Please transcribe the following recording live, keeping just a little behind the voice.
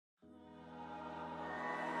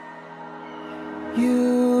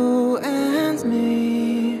You and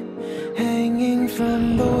me, hanging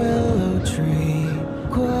from the willow tree,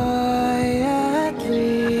 quietly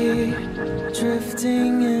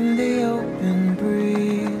drifting in the open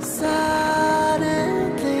breeze. Suddenly,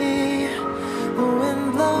 the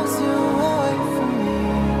wind blows you away from me.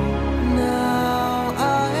 Now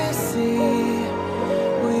I see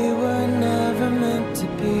we were never meant to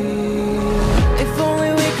be. If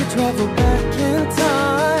only we could travel back in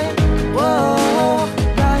time. Whoa,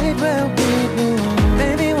 right where we belong.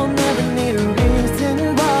 Maybe we'll never need a reason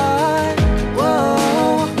why.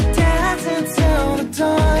 Whoa, dancing till the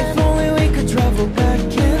dawn. If only we could travel back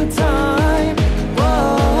in time.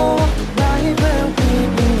 Whoa, right where we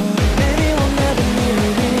belong. Maybe we'll never need a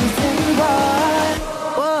reason why.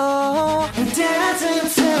 Whoa, dancing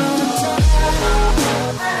till the dawn.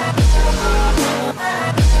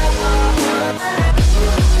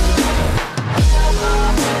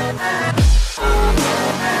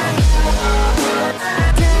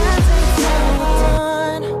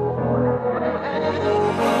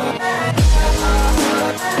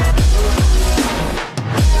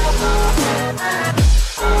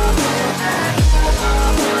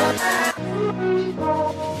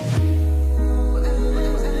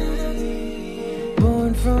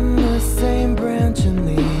 Born from the same branch and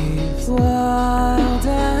leaves, wild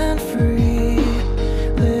and free,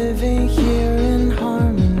 living here in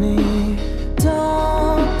harmony.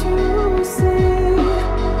 Don't you see,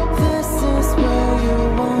 this is where you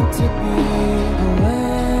want to be. But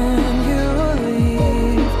when you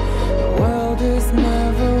leave, the world is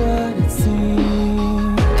never what it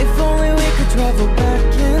seems. If only we could travel back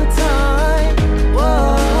in time.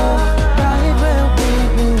 Whoa, right where we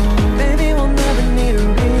belong. Maybe we'll never need a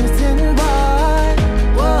reason why.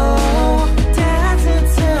 Whoa, dancing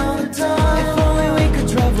till the dawn. If only we could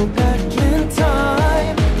travel back in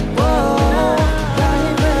time. Whoa,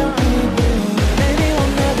 right where we belong. Maybe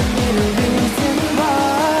we'll never need a reason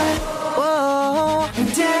why. Whoa,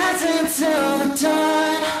 dancing till the dawn.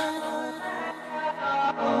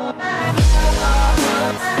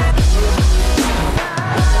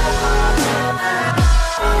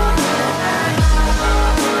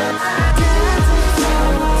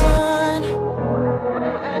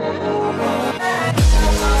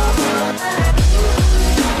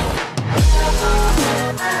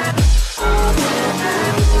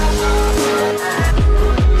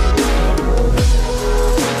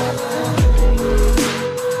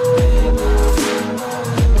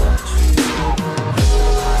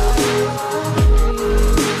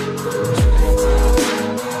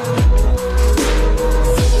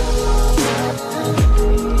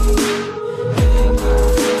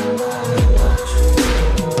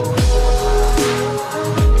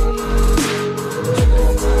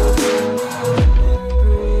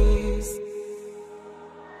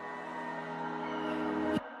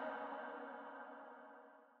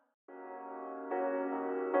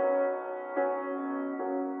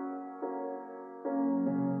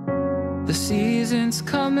 The seasons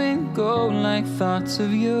come and go like thoughts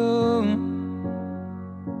of you.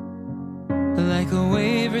 Like a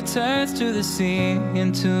wave returns to the sea,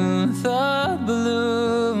 into the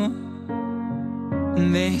blue.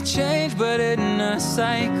 They change but in a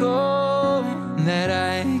cycle that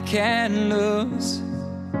I can't lose.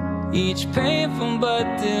 Each painful but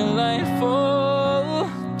delightful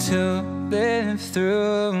to live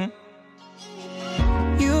through.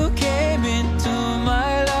 You came into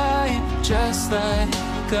my life just like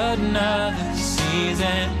another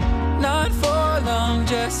season. Not for long,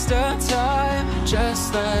 just a time,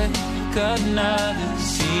 just like another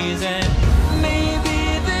season.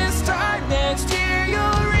 Maybe this time next year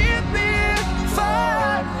you'll reappear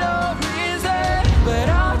for no reason, but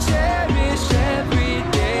I'll cherish every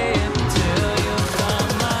day until you come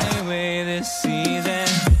my way this season.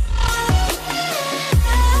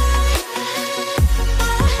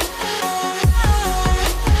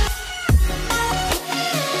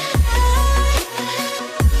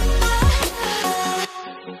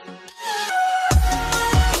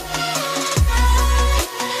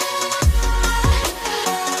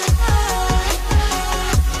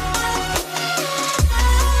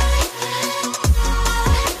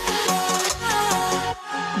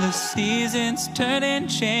 The seasons turn and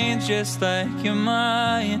change just like your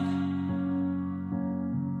mind.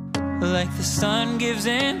 Like the sun gives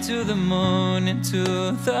into the moon, into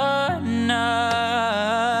the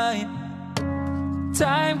night.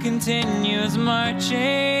 Time continues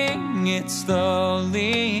marching, it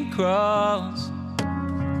slowly crawls.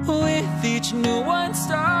 With each new one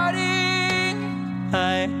starting,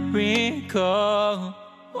 I recall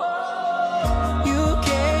you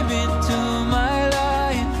came into my life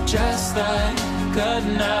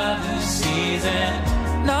season.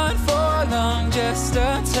 Not for long, just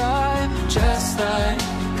a time, just like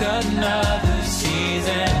a night.